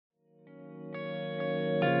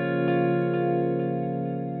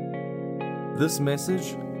This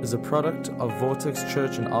message is a product of Vortex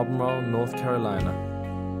Church in Albemarle, North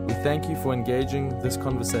Carolina. We thank you for engaging this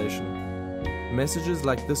conversation. Messages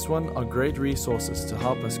like this one are great resources to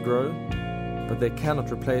help us grow, but they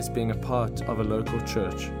cannot replace being a part of a local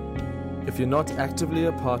church. If you're not actively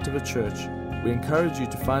a part of a church, we encourage you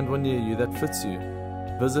to find one near you that fits you.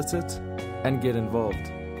 Visit it and get involved.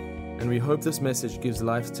 And we hope this message gives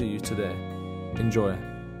life to you today. Enjoy.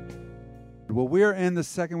 Well, we're in the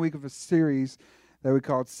second week of a series that we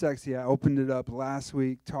called Sexy. I opened it up last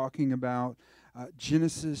week talking about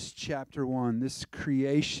Genesis chapter 1, this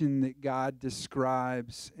creation that God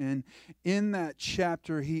describes. And in that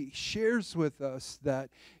chapter, he shares with us that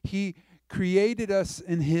he created us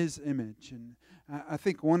in his image. And I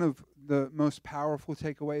think one of the most powerful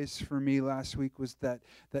takeaways for me last week was that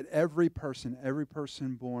every person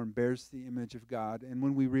born bears the image of God. And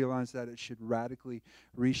when we realize that, it should radically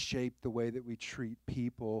reshape the way that we treat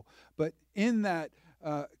people. But in that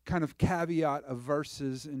kind of caveat of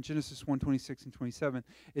verses in Genesis 1:26 and 27,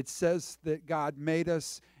 it says that God made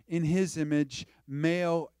us in his image,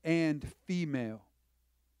 male and female.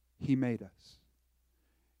 He made us.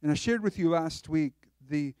 And I shared with you last week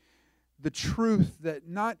the truth that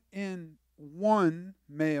not in one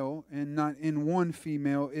male and not in one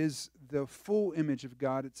female is the full image of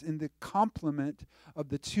God. It's in the complement of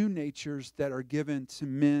the two natures that are given to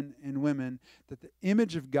men and women, that the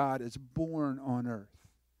image of God is born on earth.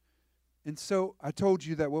 And so I told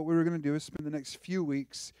you that what we were going to do is spend the next few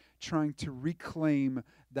weeks trying to reclaim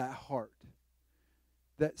that heart.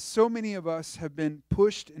 That so many of us have been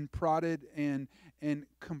pushed and prodded and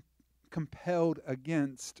compelled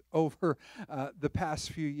against over the past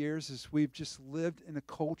few years as we've just lived in a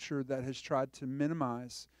culture that has tried to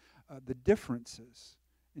minimize the differences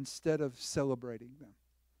instead of celebrating them.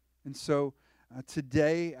 And so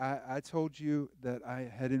today I told you that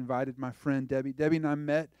I had invited my friend Debbie. Debbie and I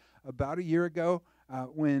met about a year ago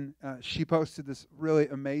when she posted this really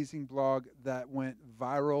amazing blog that went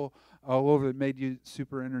viral all over. It made you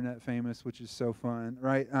super internet famous, which is so fun,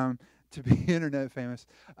 right? To be internet famous.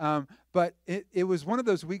 But it was one of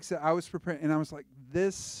those weeks that I was preparing, and I was like,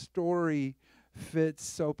 this story fits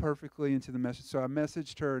so perfectly into the message. So I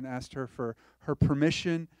messaged her and asked her for her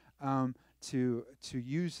permission to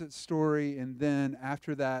use that story. And then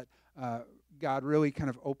after that, God really kind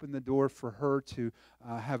of opened the door for her to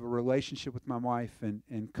have a relationship with my wife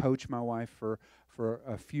and coach my wife for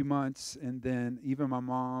a few months, and then even my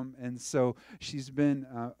mom. And so she's been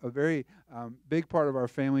a very big part of our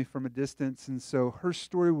family from a distance. And so her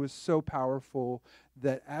story was so powerful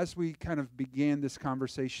that as we kind of began this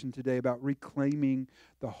conversation today about reclaiming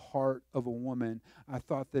the heart of a woman, I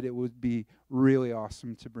thought that it would be really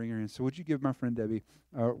awesome to bring her in. So would you give my friend Debbie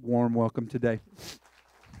a warm welcome today?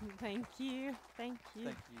 Thank you. Thank you.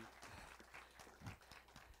 Thank you.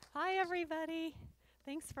 Hi, everybody.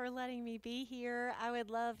 Thanks for letting me be here. I would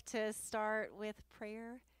love to start with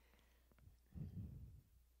prayer.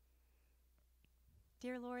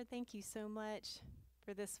 Dear Lord, thank you so much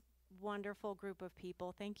for this wonderful group of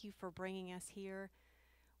people. Thank you for bringing us here.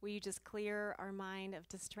 Will you just clear our mind of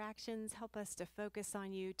distractions? Help us to focus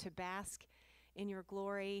on you, to bask in your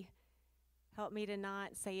glory. Help me to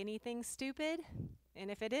not say anything stupid. And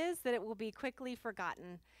if it is, that it will be quickly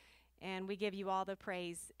forgotten. And we give you all the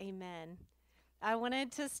praise. Amen. I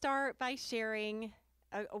wanted to start by sharing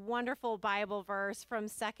a wonderful Bible verse from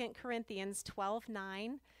 2 Corinthians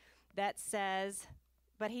 12:9 that says,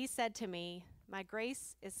 "But he said to me, my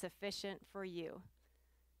grace is sufficient for you,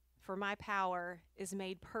 for my power is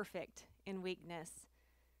made perfect in weakness.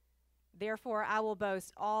 Therefore I will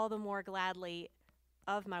boast all the more gladly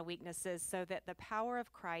of my weaknesses, so that the power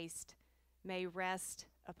of Christ may rest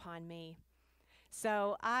upon me."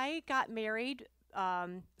 So I got married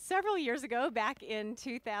several years ago, back in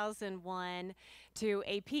 2001, to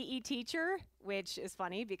a PE teacher, which is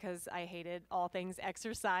funny because I hated all things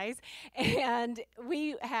exercise. And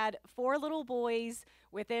we had 4 little boys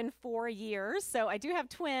within 4 years. So I do have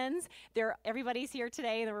twins. Everybody's here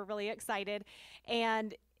today, and we're really excited.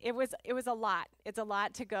 And it was a lot. It's a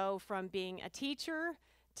lot to go from being a teacher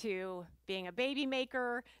to being a baby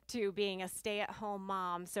maker to being a stay-at-home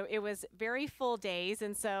mom. So it was very full days.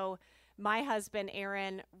 And so my husband,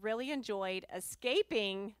 Aaron, really enjoyed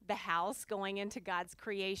escaping the house, going into God's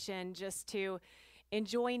creation just to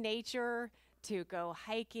enjoy nature, to go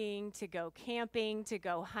hiking, to go camping, to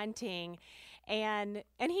go hunting. And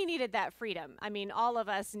he needed that freedom. I mean, all of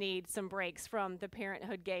us need some breaks from the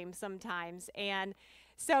parenthood game sometimes. And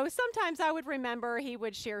so sometimes I would remember he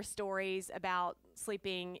would share stories about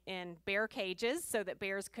sleeping in bear cages so that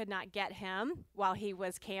bears could not get him while he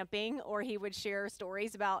was camping, or he would share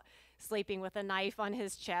stories about sleeping with a knife on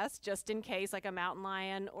his chest just in case like a mountain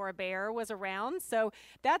lion or a bear was around. So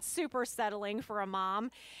that's super settling for a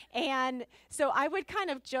mom. And so I would kind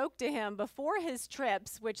of joke to him before his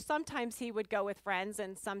trips, which sometimes he would go with friends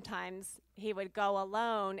and sometimes he would go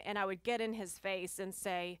alone, and I would get in his face and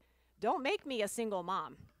say, "Don't make me a single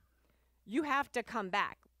mom. You have to come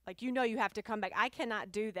back. Like, you know you have to come back. I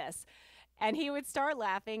cannot do this." And he would start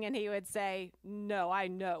laughing and he would say, "No, I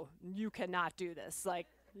know you cannot do this. Like,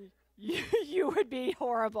 you would be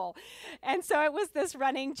horrible." And so it was this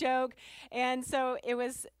running joke. And so it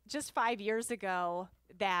was just 5 years ago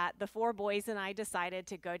that the 4 boys and I decided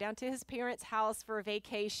to go down to his parents' house for a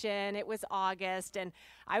vacation. It was August, and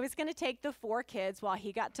I was going to take the 4 kids while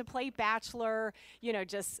he got to play bachelor, you know,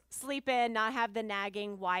 just sleep in, not have the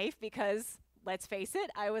nagging wife, because let's face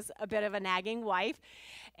it, I was a bit of a nagging wife.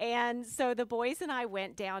 And so the boys and I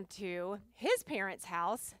went down to his parents'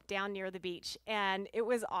 house down near the beach, and it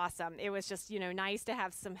was awesome. It was just, you know, nice to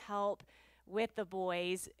have some help with the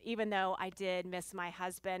boys, even though I did miss my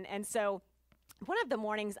husband. And so one of the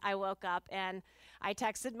mornings I woke up and I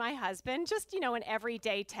texted my husband, just, you know, an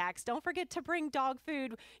everyday text. "Don't forget to bring dog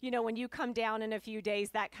food, you know, when you come down in a few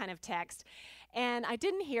days," that kind of text. And I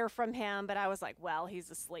didn't hear from him, but I was like, well, he's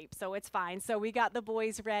asleep, so it's fine. So we got the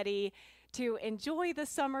boys ready to enjoy the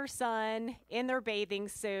summer sun in their bathing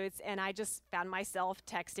suits, and I just found myself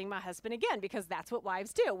texting my husband again, because that's what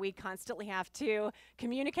wives do. We constantly have to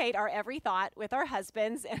communicate our every thought with our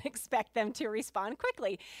husbands and expect them to respond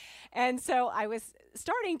quickly. And so I was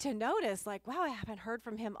starting to notice, like, wow, I haven't heard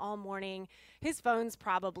from him all morning. His phone's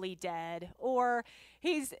probably dead, or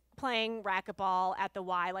he's playing racquetball at the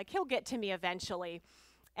Y. Like, he'll get to me eventually.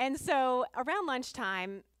 And so around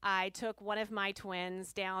lunchtime, I took one of my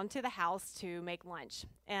twins down to the house to make lunch.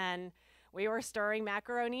 And we were stirring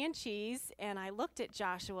macaroni and cheese, and I looked at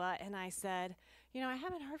Joshua and I said, "You know, I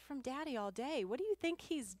haven't heard from Daddy all day. What do you think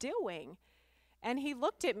he's doing?" And he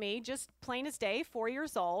looked at me, just plain as day, 4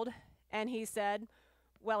 years old, and he said,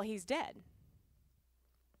 "Well, he's dead."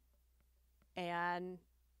 And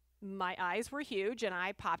my eyes were huge, and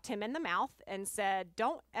I popped him in the mouth and said,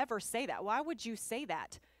 "Don't ever say that. Why would you say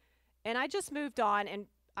that?" And I just moved on, and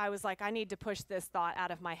I was like, I need to push this thought out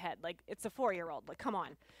of my head. Like, it's a 4-year-old. Like, come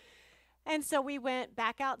on. And so we went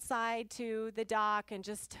back outside to the dock and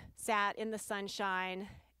just sat in the sunshine,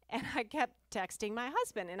 and I kept texting my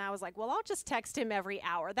husband. And I was like, well, I'll just text him every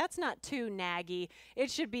hour. That's not too naggy. It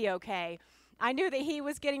should be okay. I knew that he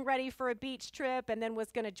was getting ready for a beach trip and then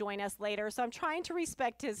was going to join us later, so I'm trying to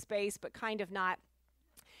respect his space, but kind of not.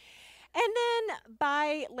 And then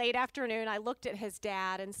by late afternoon, I looked at his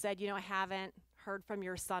dad and said, "You know, I haven't heard from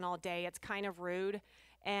your son all day. It's kind of rude,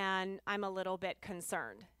 and I'm a little bit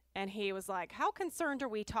concerned." And he was like, "How concerned are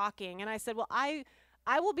we talking?" And I said, "Well, I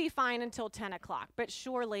will be fine until 10 o'clock, but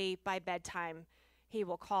surely by bedtime he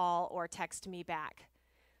will call or text me back."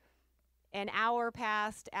 An hour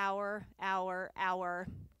passed, hour,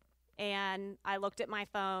 and I looked at my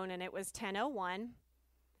phone, and it was 10:01,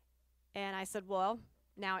 and I said, "Well,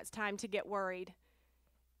 now it's time to get worried."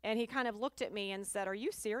 And he kind of looked at me and said, "Are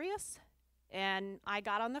you serious?" And I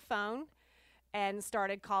got on the phone and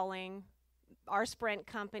started calling our Sprint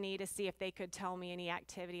company to see if they could tell me any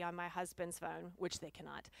activity on my husband's phone, which they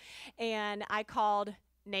cannot. And I called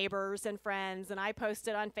neighbors and friends, and I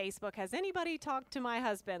posted on Facebook, "Has anybody talked to my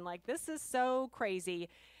husband? Like, this is so crazy."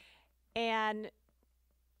 And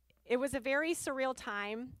it was a very surreal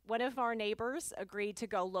time. One of our neighbors agreed to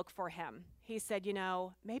go look for him. He said, "You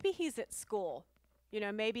know, maybe he's at school. You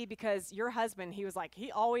know, maybe because your husband," he was like,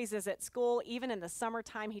 "he always is at school. Even in the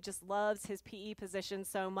summertime, he just loves his PE position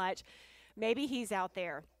so much. Maybe he's out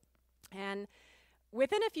there." And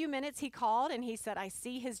within a few minutes, he called and he said, "I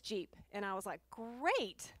see his Jeep." And I was like,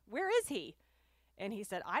 "Great. Where is he?" And he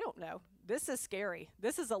said, "I don't know. This is scary.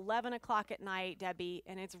 This is 11 o'clock at night, Debbie,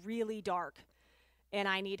 and it's really dark, and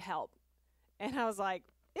I need help." And I was like,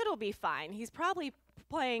 "It'll be fine. He's probably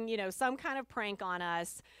playing, you know, some kind of prank on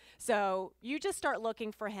us. So you just start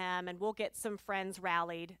looking for him, and we'll get some friends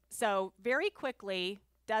rallied." So very quickly,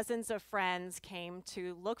 dozens of friends came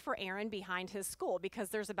to look for Aaron behind his school, because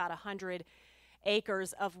there's about 100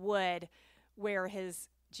 acres of wood where his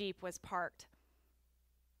Jeep was parked.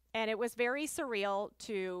 And it was very surreal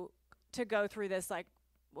to go through this, like,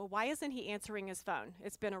 well, why isn't he answering his phone?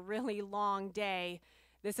 It's been a really long day.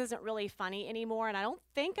 This isn't really funny anymore, and I don't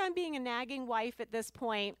think I'm being a nagging wife at this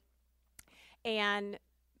point. And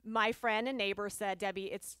my friend and neighbor said,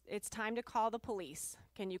 "Debbie, it's time to call the police.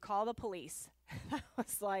 Can you call the police?" I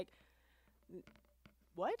was like,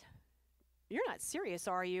 "What? You're not serious,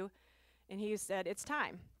 are you?" And he said, "It's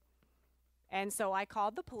time." And so I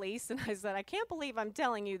called the police and I said, I can't believe I'm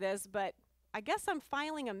telling you this, but I guess I'm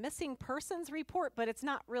filing a missing persons report, but it's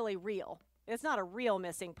not really real. It's not a real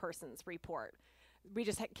missing persons report. We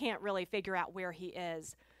just can't really figure out where he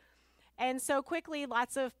is. And so quickly,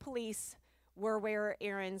 lots of police were where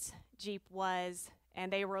Aaron's Jeep was,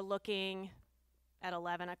 and they were looking at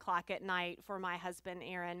 11 o'clock at night for my husband,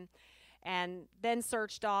 Aaron. And then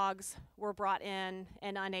search dogs were brought in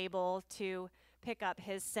and unable to pick up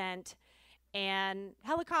his scent. And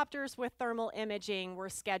helicopters with thermal imaging were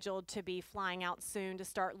scheduled to be flying out soon to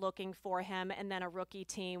start looking for him, and then a rookie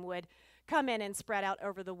team would come in and spread out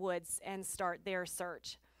over the woods and start their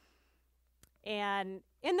search. And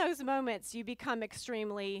in those moments, you become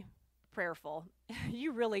extremely prayerful.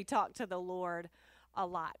 You really talk to the Lord a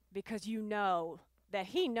lot because you know that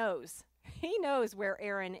He knows. He knows where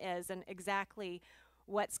Aaron is and exactly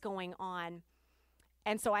what's going on.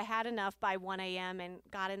 And so I had enough by 1 a.m. and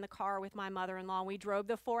got in the car with my mother-in-law. We drove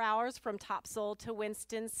the 4 hours from Topsail to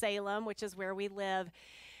Winston-Salem, which is where we live.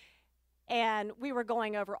 And we were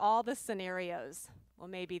going over all the scenarios. Well,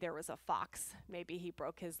 maybe there was a fox. Maybe he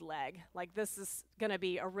broke his leg. Like, this is going to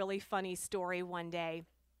be a really funny story one day.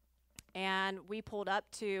 And we pulled up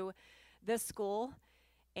to this school,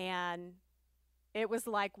 and it was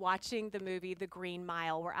like watching the movie The Green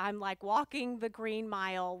Mile, where I'm like walking the Green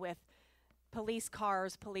Mile with police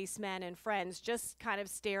cars, policemen, and friends just kind of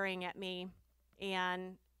staring at me.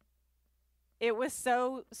 And it was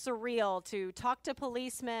so surreal to talk to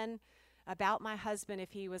policemen about my husband,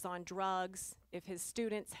 if he was on drugs, if his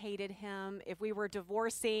students hated him, if we were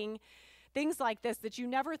divorcing, things like this that you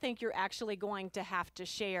never think you're actually going to have to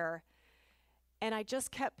share. And I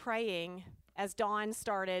just kept praying as dawn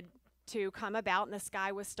started to come about and the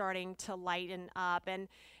sky was starting to lighten up. And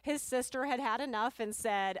his sister had had enough and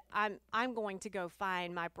said, I'm going to go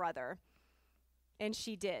find my brother. And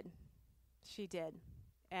she did. She did.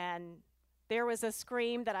 And there was a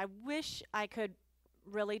scream that I wish I could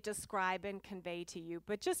really describe and convey to you.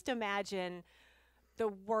 But just imagine the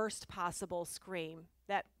worst possible scream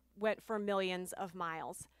that went for millions of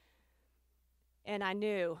miles. And I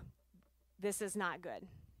knew this is not good.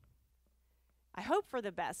 I hoped for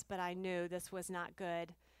the best, but I knew this was not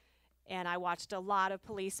good. And I watched a lot of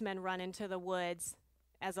policemen run into the woods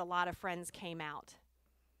as a lot of friends came out.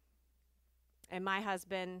 And my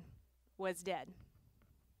husband was dead.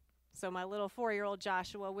 So my little 4-year-old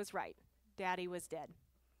Joshua was right. Daddy was dead.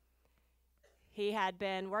 He had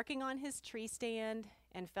been working on his tree stand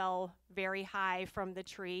and fell very high from the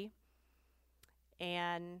tree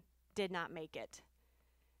and did not make it.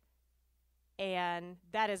 And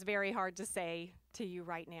that is very hard to say to you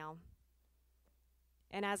right now.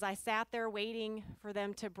 And as I sat there waiting for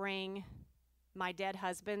them to bring my dead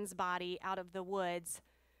husband's body out of the woods,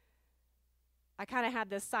 I kind of had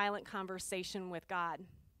this silent conversation with God.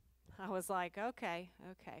 I was like, okay,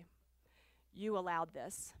 you allowed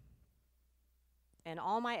this. And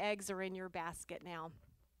all my eggs are in your basket now.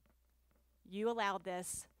 You allowed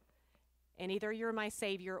this, and either you're my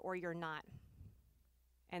Savior or you're not.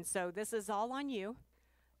 And so this is all on you.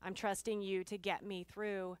 I'm trusting you to get me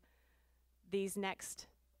through these next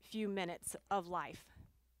few minutes of life,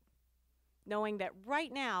 knowing that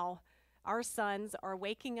right now our sons are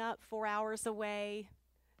waking up 4 hours away,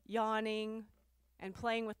 yawning and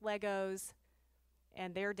playing with Legos,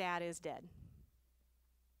 and their dad is dead.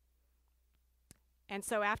 And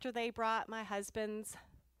so after they brought my husband's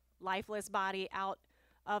lifeless body out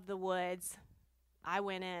of the woods, I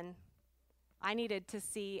went in. I needed to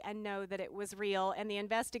see and know that it was real. And the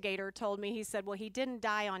investigator told me, he said, well, he didn't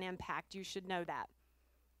die on impact. You should know that.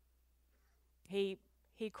 He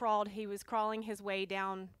was crawling his way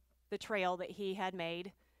down the trail that he had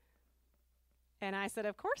made. And I said,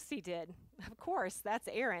 of course he did. Of course, that's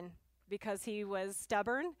Aaron, because he was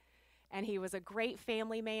stubborn and he was a great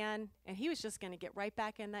family man, and he was just going to get right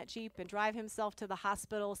back in that Jeep and drive himself to the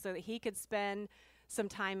hospital so that he could spend some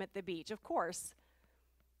time at the beach. Of course.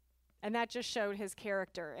 And that just showed his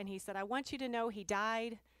character. And he said, I want you to know he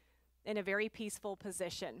died in a very peaceful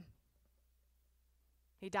position.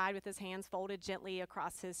 He died with his hands folded gently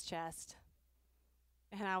across his chest.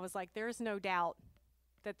 And I was like, there's no doubt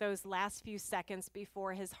that those last few seconds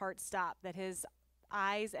before his heart stopped, that his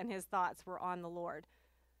eyes and his thoughts were on the Lord.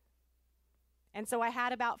 And so I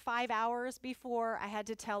had about 5 hours before I had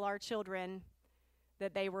to tell our children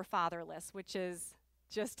that they were fatherless, which is,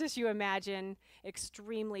 just as you imagine,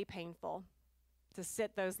 extremely painful to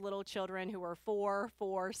sit those little children who are 4,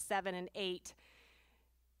 7, and 8,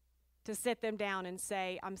 to sit them down and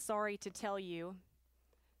say, I'm sorry to tell you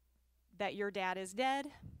that your dad is dead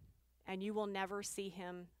and you will never see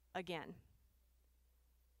him again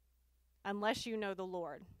unless you know the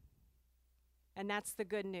Lord. And that's the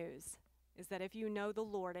good news, is that if you know the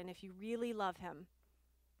Lord and if you really love him,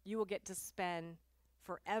 you will get to spend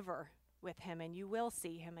forever with him and you will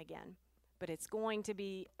see him again. But it's going to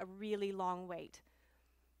be a really long wait.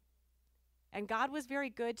 And God was very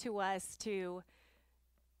good to us to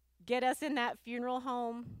get us in that funeral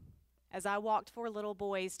home as I walked 4 little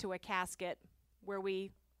boys to a casket where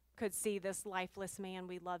we could see this lifeless man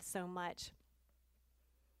we love so much.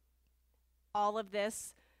 All of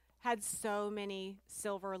this had so many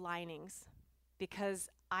silver linings because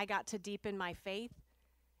I got to deepen my faith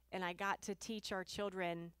and I got to teach our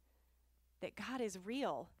children that God is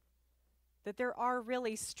real, that there are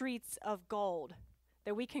really streets of gold,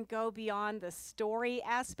 that we can go beyond the story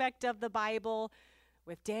aspect of the Bible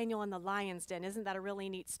with Daniel in the lion's den. Isn't that a really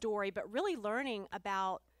neat story? But really learning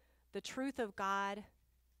about the truth of God,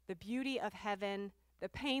 the beauty of heaven, the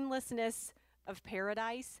painlessness of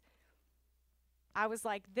paradise. I was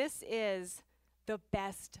like, this is the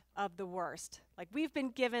best of the worst. Like, we've been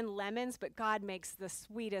given lemons, but God makes the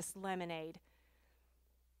sweetest lemonade.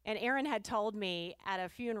 And Aaron had told me at a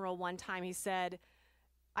funeral one time, I said,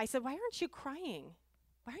 why aren't you crying?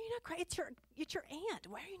 Why are you not crying? It's your aunt.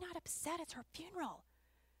 Why are you not upset? It's her funeral.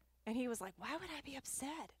 And he was like, why would I be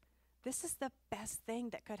upset? This is the best thing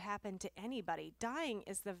that could happen to anybody. Dying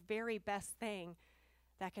is the very best thing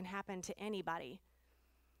that can happen to anybody.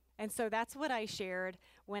 And so that's what I shared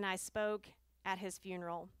when I spoke at his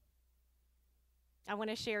funeral. I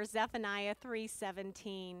want to share Zephaniah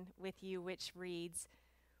 3:17 with you, which reads,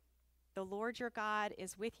 "The Lord your God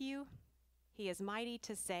is with you. He is mighty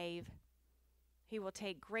to save. He will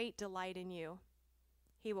take great delight in you.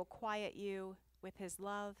 He will quiet you with his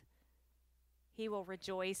love. He will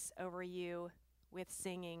rejoice over you with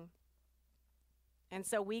singing." And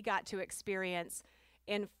so we got to experience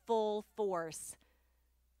in full force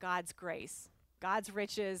God's grace, God's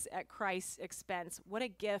riches at Christ's expense. What a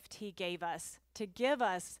gift he gave us to give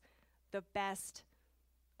us the best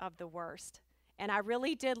of the worst. And I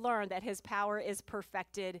really did learn that his power is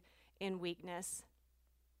perfected in weakness.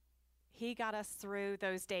 He got us through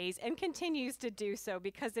those days and continues to do so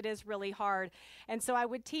because it is really hard. And so I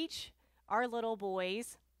would teach our little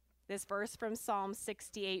boys this verse from Psalm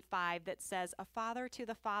 68:5 that says, "A father to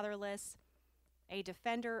the fatherless, a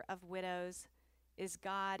defender of widows, is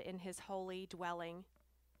God in his holy dwelling."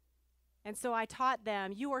 And so I taught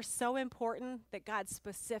them, you are so important that God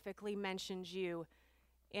specifically mentions you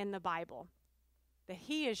in the Bible, that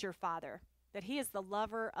he is your father, that he is the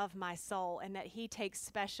lover of my soul, and that he takes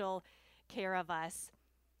special care of us.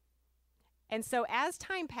 And so as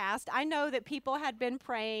time passed, I know that people had been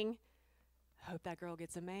praying, hope that girl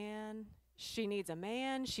gets a man. She needs a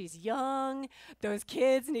man. She's young. Those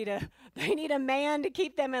kids need a man to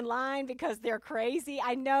keep them in line because they're crazy.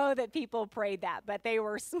 I know that people prayed that, but they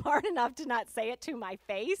were smart enough to not say it to my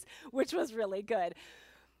face, which was really good.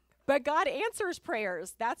 But God answers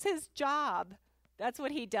prayers. That's his job. That's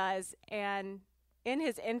what he does. And in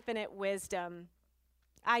his infinite wisdom,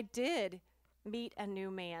 I did meet a new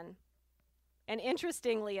man. And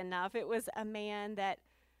interestingly enough, it was a man that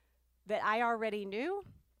I already knew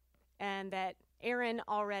and that Aaron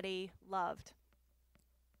already loved.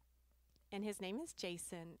 And his name is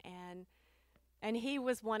Jason. And he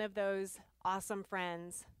was one of those awesome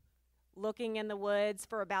friends, looking in the woods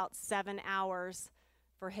for about 7 hours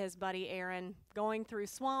for his buddy Aaron, going through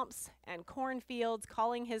swamps and cornfields,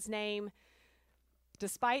 calling his name.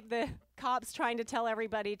 Despite the cops trying to tell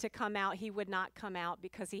everybody to come out, he would not come out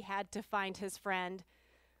because he had to find his friend.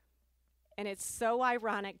 And it's so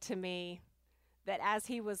ironic to me that as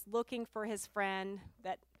he was looking for his friend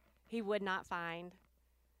that he would not find,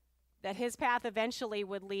 that his path eventually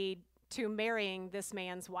would lead to marrying this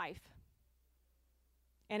man's wife.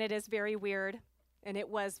 And it is very weird, and it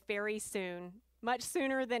was very soon, much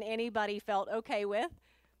sooner than anybody felt okay with.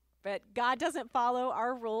 But God doesn't follow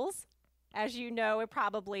our rules, as you know,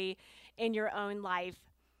 probably in your own life.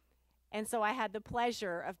 And so I had the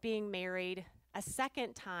pleasure of being married a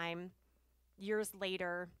second time years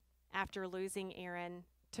later after losing Aaron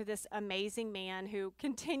to this amazing man who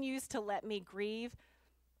continues to let me grieve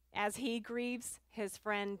as he grieves his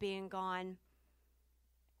friend being gone.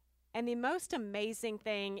 And the most amazing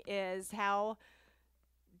thing is how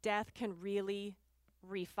death can really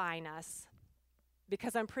refine us.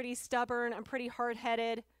 Because I'm pretty stubborn, I'm pretty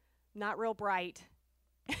hard-headed, not real bright.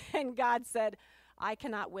 And God said, I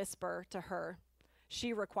cannot whisper to her.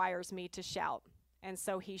 She requires me to shout. And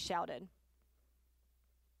so he shouted.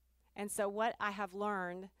 And so what I have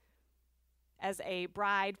learned as a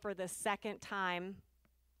bride for the second time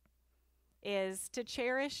is to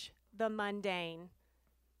cherish the mundane.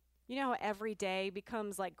 You know how every day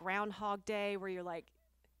becomes like Groundhog Day, where you're like,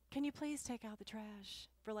 can you please take out the trash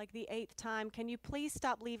for like the 8th time? Can you please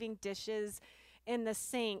stop leaving dishes in the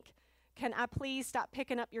sink? Can I please stop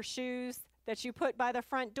picking up your shoes that you put by the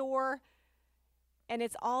front door? And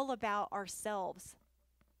it's all about ourselves.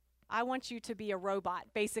 I want you to be a robot,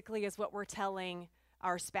 basically, is what we're telling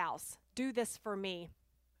our spouse. Do this for me.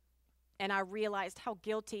 And I realized how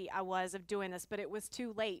guilty I was of doing this, but it was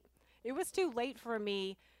too late. It was too late for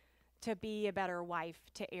me to be a better wife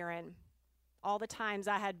to Aaron. All the times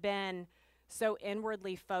I had been so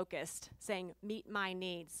inwardly focused, saying, meet my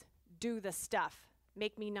needs, do the stuff,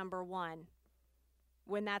 make me number one,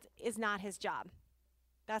 when that is not his job.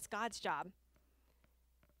 That's God's job.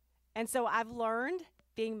 And so I've learned,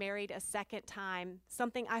 being married a second time,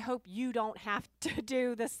 something I hope you don't have to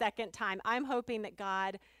do the second time. I'm hoping that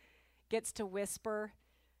God gets to whisper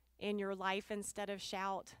in your life instead of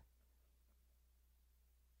shout,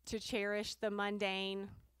 to cherish the mundane.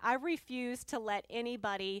 I refuse to let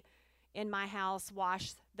anybody in my house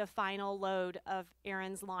wash the final load of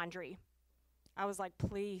Aaron's laundry. I was like,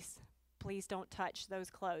 please don't touch those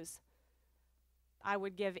clothes. I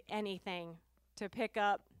would give anything to pick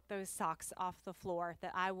up those socks off the floor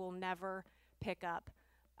that I will never pick up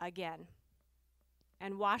again.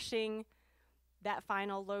 And washing that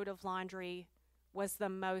final load of laundry was the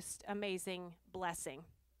most amazing blessing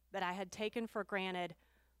that I had taken for granted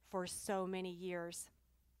for so many years.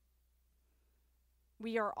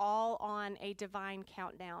 We are all on a divine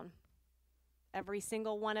countdown. Every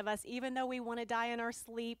single one of us, even though we want to die in our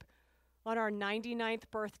sleep on our 99th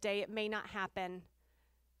birthday, it may not happen.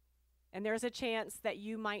 And there's a chance that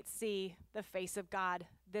you might see the face of God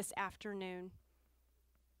this afternoon.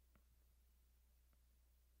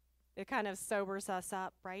 It kind of sobers us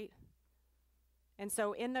up, right? And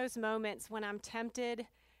so in those moments when I'm tempted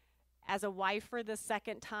as a wife for the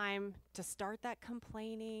second time to start that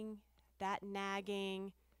complaining, that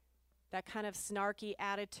nagging, that kind of snarky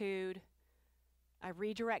attitude, I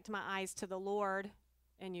redirect my eyes to the Lord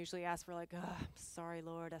and usually ask for like, I'm sorry,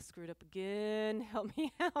 Lord, I screwed up again. Help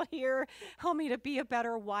me out here. Help me to be a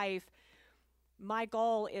better wife. My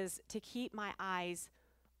goal is to keep my eyes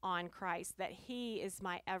on Christ, that he is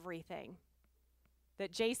my everything.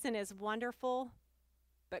 That Jason is wonderful,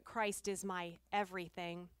 but Christ is my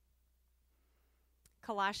everything.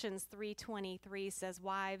 Colossians 3:23 says,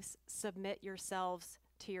 wives, submit yourselves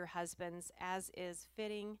to your husbands as is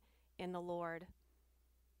fitting in the Lord.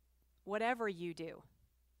 Whatever you do,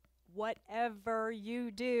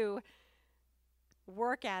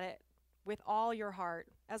 work at it with all your heart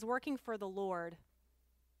as working for the Lord,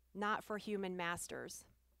 not for human masters.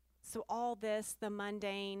 So all this, the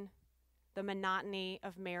mundane, the monotony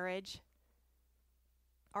of marriage,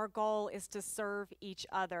 our goal is to serve each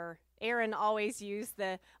other. Aaron always used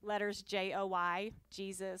the letters J-O-Y,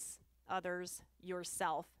 Jesus, others,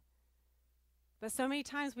 yourself. But so many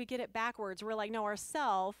times we get it backwards. We're like, no,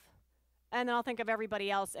 ourself, and then I'll think of everybody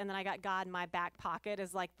else, and then I got God in my back pocket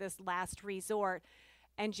as like this last resort.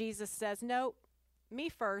 And Jesus says, no, me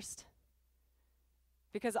first.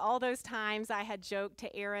 Because all those times I had joked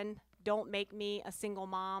to Aaron, don't make me a single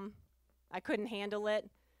mom. I couldn't handle it.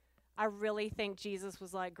 I really think Jesus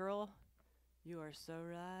was like, girl, you are so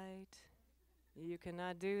right. You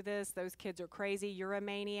cannot do this. Those kids are crazy. You're a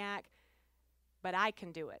maniac. But I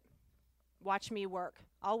can do it. Watch me work.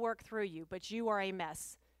 I'll work through you, but you are a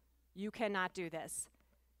mess. You cannot do this.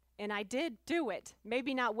 And I did do it.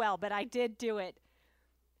 Maybe not well, but I did do it.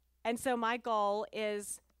 And so my goal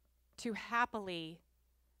is to happily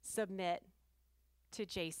submit to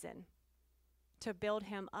Jason, to build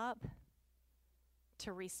him up,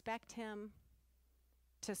 to respect him,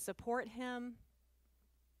 to support him,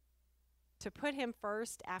 to put him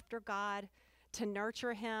first after God, to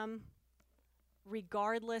nurture him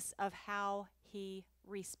regardless of how he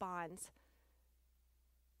responds.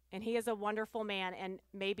 And he is a wonderful man, and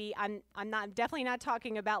maybe I'm definitely not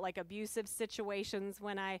talking about like abusive situations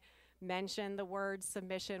when I mention the word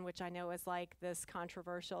submission, which I know is like this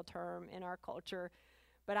controversial term in our culture,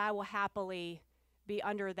 but I will happily be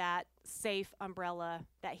under that safe umbrella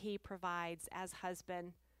that he provides as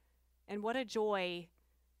husband. And what a joy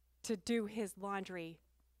to do his laundry,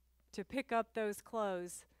 to pick up those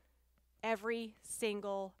clothes every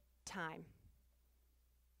single time.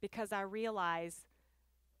 Because I realize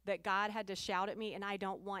that God had to shout at me, and I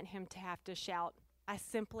don't want him to have to shout. I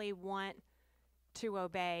simply want to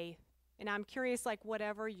obey. And I'm curious, like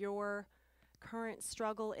whatever your current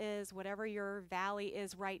struggle is, whatever your valley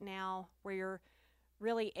is right now, where you're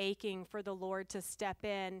really aching for the Lord to step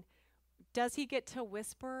in, does he get to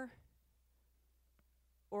whisper,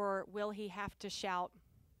 or will he have to shout?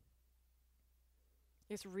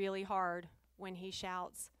 It's really hard when he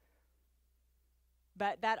shouts.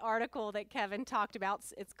 But that article that Kevin talked about,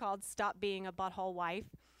 it's called Stop Being a Butthole Wife.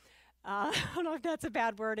 I don't know if that's a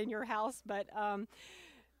bad word in your house, but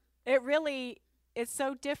it really is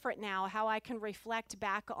so different now how I can reflect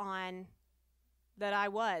back on that I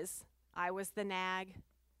was the nag,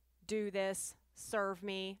 do this, serve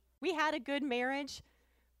me. We had a good marriage,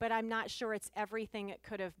 but I'm not sure it's everything it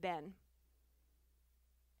could have been.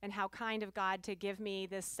 And how kind of God to give me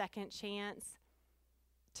this second chance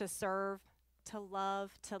to serve, to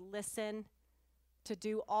love, to listen, to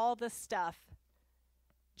do all the stuff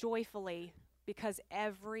joyfully, because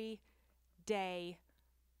every day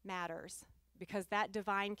matters. Because that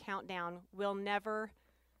divine countdown will never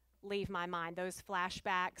leave my mind. Those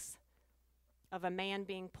flashbacks of a man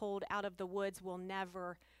being pulled out of the woods will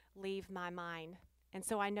never leave my mind. And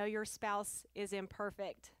so I know your spouse is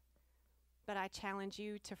imperfect, but I challenge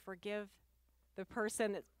you to forgive the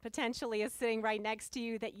person that potentially is sitting right next to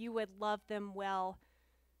you, that you would love them well,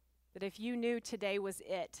 that if you knew today was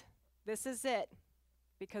it, this is it,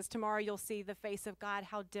 because tomorrow you'll see the face of God,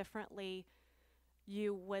 how differently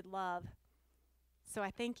you would love. So I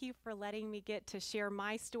thank you for letting me get to share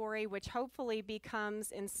my story, which hopefully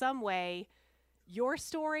becomes in some way your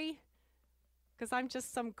story, because I'm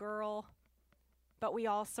just some girl, but we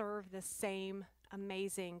all serve the same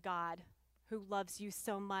amazing God who loves you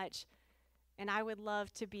so much. And I would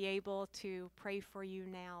love to be able to pray for you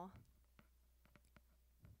now.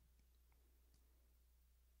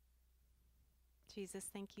 Jesus,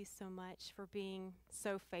 thank you so much for being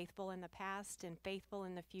so faithful in the past and faithful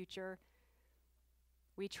in the future.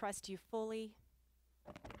 We trust you fully.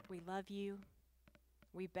 We love you.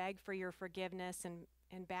 We beg for your forgiveness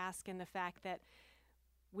and bask in the fact that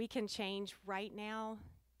we can change right now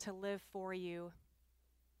to live for you,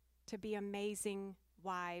 to be amazing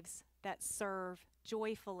wives that serve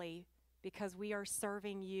joyfully because we are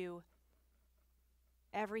serving you.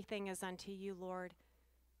 Everything is unto you, Lord.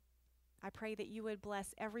 I pray that you would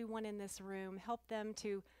bless everyone in this room, help them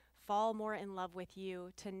to fall more in love with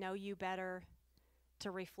you, to know you better, to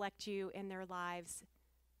reflect you in their lives.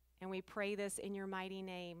 And we pray this in your mighty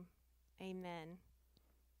name. Amen.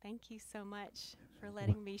 Thank you so much for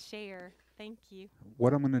letting me share. Thank you.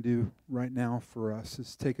 What I'm going to do right now for us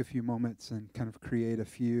is take a few moments and kind of create a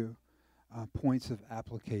few points of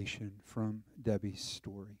application from Debbie's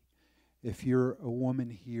story. If you're a woman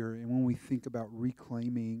here, and when we think about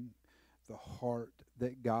reclaiming the heart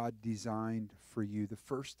that God designed for you, the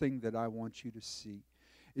first thing that I want you to see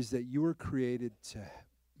is that you were created to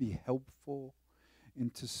be helpful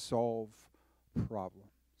and to solve problems.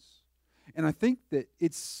 And I think that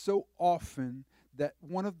it's so often that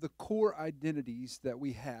one of the core identities that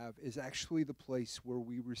we have is actually the place where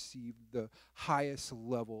we receive the highest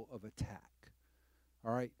level of attack,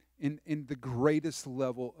 all right, in the greatest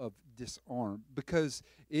level of disarm, because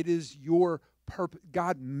it is your purpose.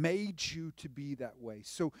 God made you to be that way.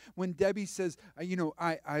 So when Debbie says,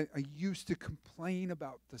 I used to complain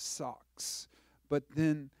about the socks, but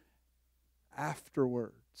then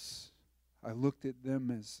afterwards I looked at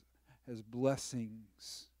them as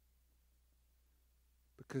blessings,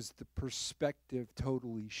 because the perspective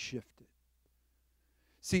totally shifted.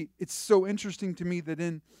 See, it's so interesting to me that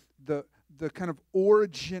in the kind of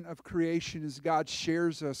origin of creation, as God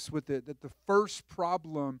shares us with it, that the first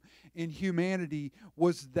problem in humanity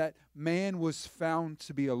was that man was found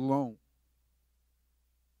to be alone.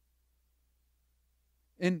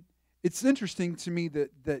 And it's interesting to me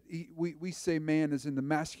that we say man is in the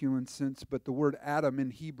masculine sense, but the word Adam in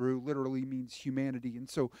Hebrew literally means humanity. And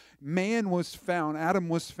so Adam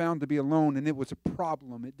was found to be alone, and it was a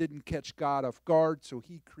problem. It didn't catch God off guard, so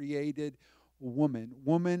he created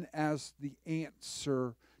woman as the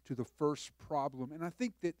answer to the first problem. And I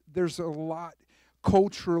think that there's a lot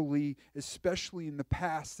culturally, especially in the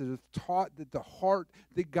past, that have taught that the heart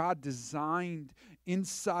that God designed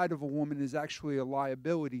inside of a woman is actually a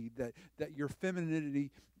liability, that your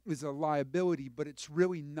femininity is a liability, but it's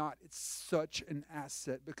really not. It's such an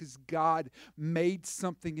asset, because God made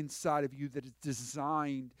something inside of you that is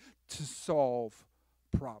designed to solve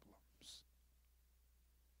problems.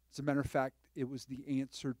 As a matter of fact, it was the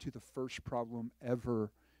answer to the first problem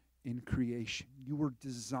ever in creation. You were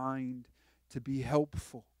designed to be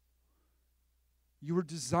helpful. You were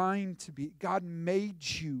designed to be. God made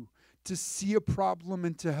you to see a problem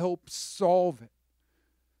and to help solve it.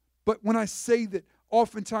 But when I say that,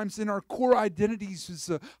 oftentimes in our core identities is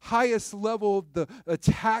the highest level of the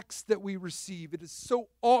attacks that we receive. It is so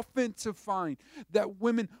often to find that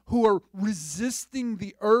women who are resisting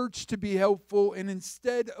the urge to be helpful, and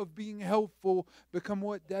instead of being helpful, become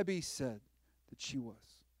what Debbie said. that she was.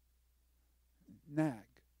 Nag.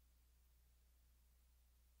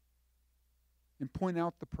 And point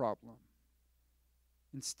out the problem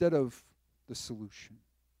instead of the solution.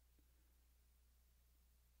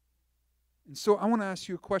 And so I want to ask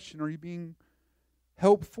you a question. Are you being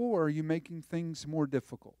helpful, or are you making things more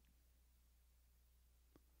difficult?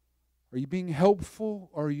 Are you being helpful,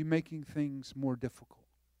 or are you making things more difficult?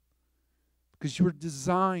 Because you were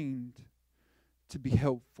designed to be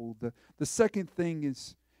helpful. The second thing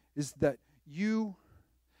is that you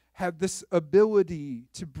have this ability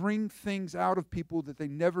to bring things out of people that they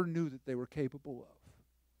never knew that they were capable of.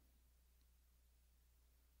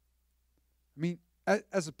 I mean,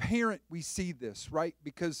 as a parent, we see this, right?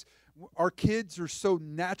 Because our kids are so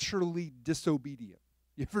naturally disobedient.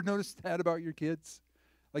 You ever notice that about your kids?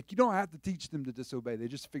 Like, you don't have to teach them to disobey. They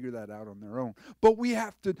just figure that out on their own. But we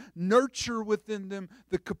have to nurture within them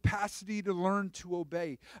the capacity to learn to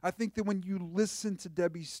obey. I think that when you listen to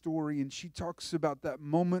Debbie's story, and she talks about that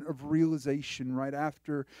moment of realization right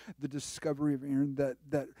after the discovery of Aaron,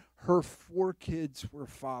 that her 4 kids were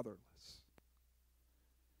fatherless.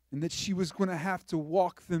 And that she was going to have to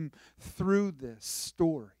walk them through this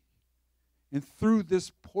story and through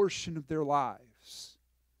this portion of their lives.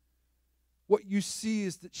 What you see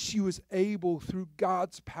is that she was able, through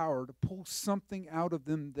God's power, to pull something out of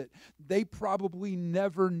them that they probably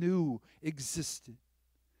never knew existed.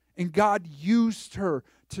 And God used her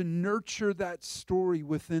to nurture that story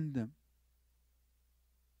within them.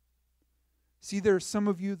 See, there are some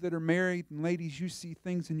of you that are married, and ladies, you see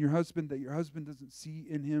things in your husband that your husband doesn't see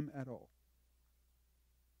in him at all.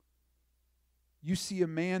 You see a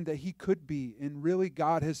man that he could be, and really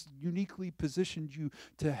God has uniquely positioned you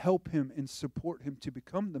to help him and support him to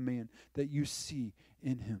become the man that you see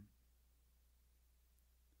in him,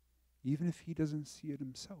 even if he doesn't see it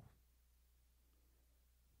himself.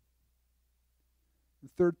 The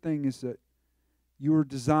third thing is that you are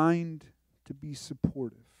designed to be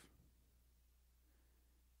supportive.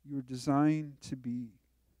 You are designed to be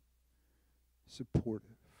supportive.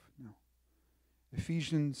 Now,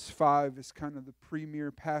 Ephesians 5 is kind of the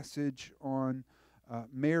premier passage on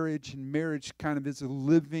marriage, and marriage kind of is a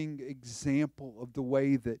living example of the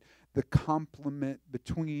way that the complement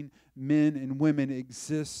between men and women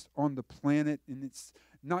exists on the planet. And it's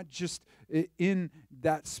not just in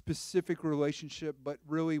that specific relationship, but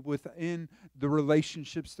really within the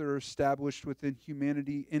relationships that are established within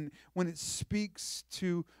humanity. And when it speaks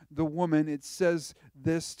to the woman, it says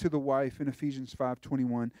this to the wife in Ephesians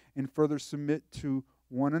 5:21, and further submit to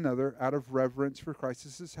one another out of reverence for Christ.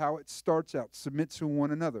 This is how it starts out. Submit to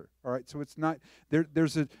one another. All right, so it's not there.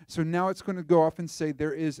 So now it's going to go off and say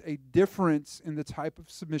there is a difference in the type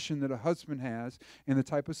of submission that a husband has and the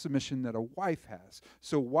type of submission that a wife has.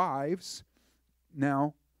 So wives,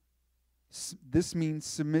 now this means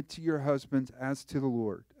submit to your husbands as to the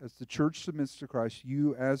Lord. As the church submits to Christ,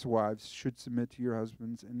 you as wives should submit to your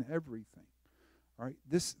husbands in everything. All right,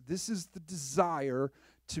 this is the desire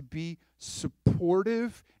to be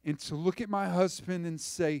supportive and to look at my husband and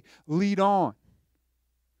say, lead on.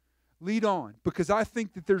 Lead on. Because I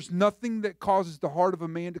think that there's nothing that causes the heart of a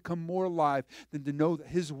man to come more alive than to know that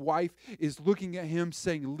his wife is looking at him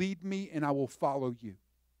saying, lead me and I will follow you.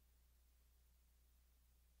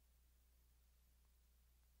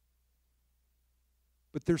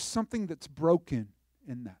 But there's something that's broken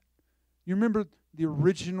in that. You remember the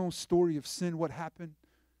original story of sin, what happened?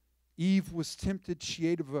 Eve was tempted. She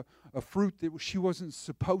ate of a fruit that she wasn't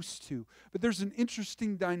supposed to. But there's an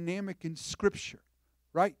interesting dynamic in Scripture,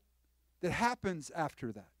 right, that happens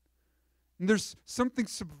after that. And there's something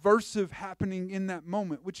subversive happening in that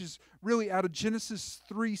moment, which is really out of Genesis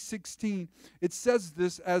 3:16. It says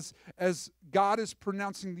this as God is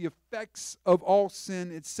pronouncing the effects of all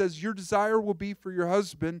sin. It says, your desire will be for your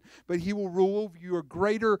husband, but he will rule over you. A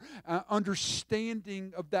greater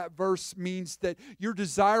understanding of that verse means that your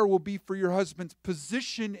desire will be for your husband's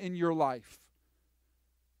position in your life.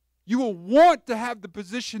 You will want to have the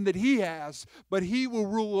position that he has, but he will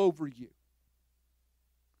rule over you.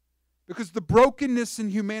 Because the brokenness in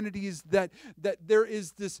humanity is that there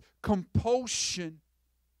is this compulsion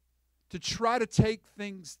to try to take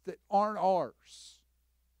things that aren't ours.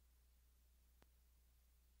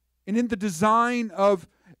 And in the design of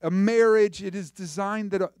a marriage, it is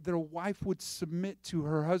designed that a wife would submit to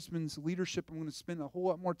her husband's leadership. I'm going to spend a whole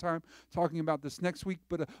lot more time talking about this next week,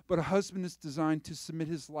 but a husband is designed to submit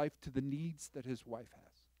his life to the needs that his wife has.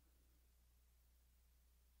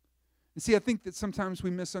 And see, I think that sometimes we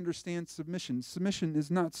misunderstand submission. Submission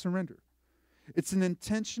is not surrender. It's an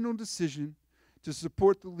intentional decision to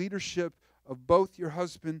support the leadership of both your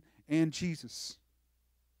husband and Jesus.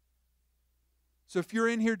 So if you're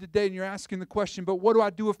in here today and you're asking the question, but what do I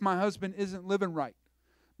do if my husband isn't living right?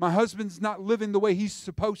 My husband's not living the way he's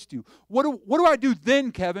supposed to. What do I do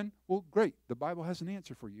then, Kevin? Well, great. The Bible has an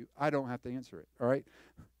answer for you. I don't have to answer it, all right?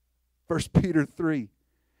 1 Peter 3.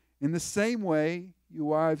 In the same way, you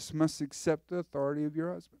wives must accept the authority of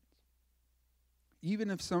your husbands.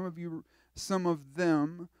 Even if some of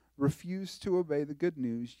them refuse to obey the good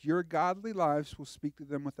news, your godly lives will speak to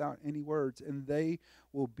them without any words, and they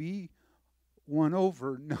will be won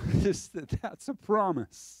over. Notice that that's a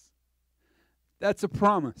promise. That's a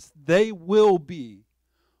promise. They will be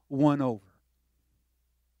won over.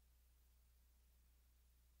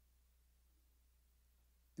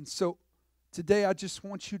 And so today I just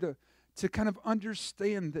want you to kind of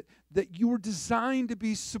understand that you were designed to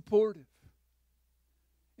be supportive.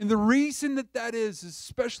 And the reason that is,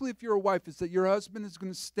 especially if you're a wife, is that your husband is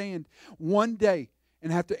going to stand one day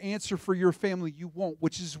and have to answer for your family. You won't,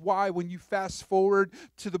 which is why when you fast forward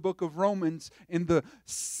to the book of Romans and the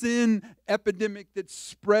sin epidemic that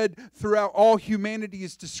spread throughout all humanity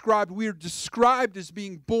is described, we are described as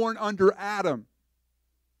being born under Adam.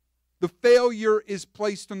 The failure is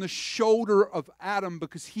placed on the shoulder of Adam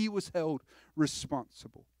because he was held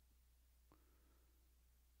responsible.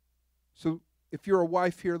 So if you're a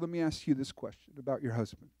wife here, let me ask you this question about your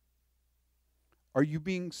husband. Are you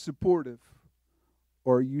being supportive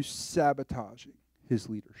or are you sabotaging his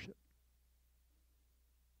leadership?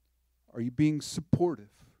 Are you being supportive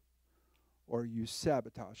or are you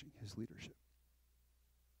sabotaging his leadership?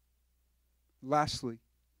 Lastly,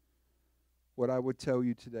 what I would tell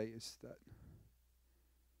you today is that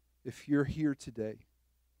if you're here today,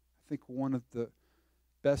 I think one of the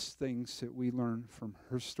best things that we learn from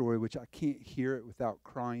her story, which I can't hear it without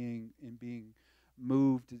crying and being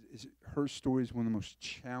moved, is her story is one of the most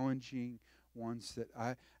challenging ones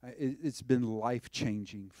that it's been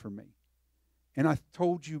life-changing for me. And I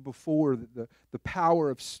told you before that the power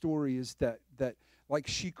of story is that like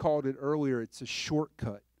she called it earlier, it's a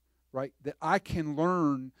shortcut, right? That I can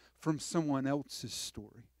learn from someone else's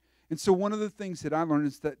story. And so one of the things that I learned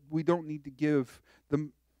is that we don't need to give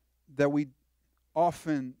them, that we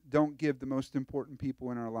often don't give the most important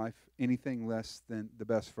people in our life anything less than the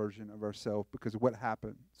best version of ourselves, because what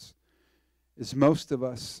happens is most of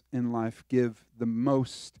us in life give the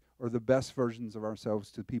most or the best versions of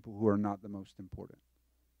ourselves to people who are not the most important.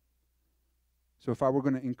 So if I were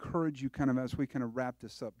going to encourage you kind of as we kind of wrap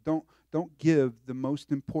this up, don't give the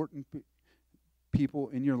most important people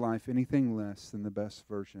in your life anything less than the best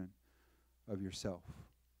version of yourself.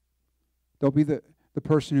 Don't be the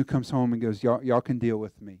person who comes home and goes, y'all can deal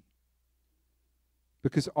with me.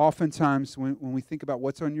 Because oftentimes when we think about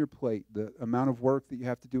what's on your plate, the amount of work that you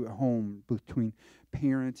have to do at home between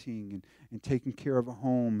parenting and taking care of a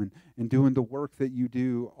home and doing the work that you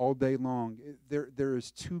do all day long, there is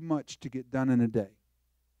too much to get done in a day.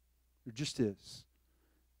 There just is.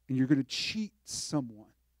 And you're going to cheat someone.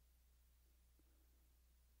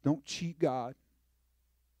 Don't cheat God.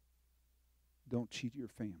 Don't cheat your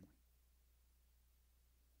family.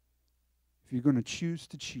 If you're going to choose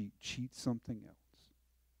to cheat something else.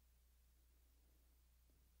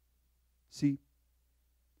 See,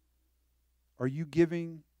 are you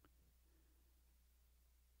giving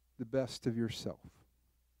the best of yourself?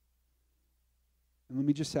 And let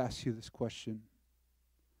me just ask you this question.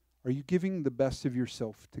 Are you giving the best of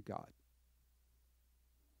yourself to God?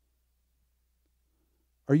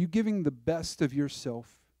 Are you giving the best of yourself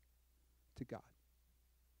to God?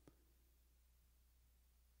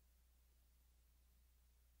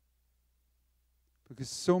 Because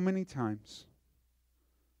so many times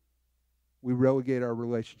we relegate our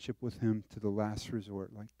relationship with Him to the last resort,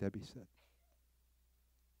 like Debbie said.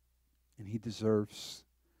 And He deserves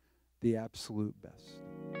the absolute best.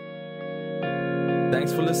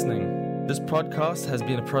 Thanks for listening. This podcast has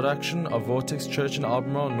been a production of Vortex Church in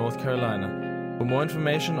Albemarle, North Carolina. For more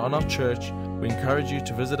information on our church, we encourage you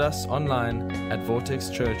to visit us online at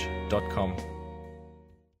vortexchurch.com.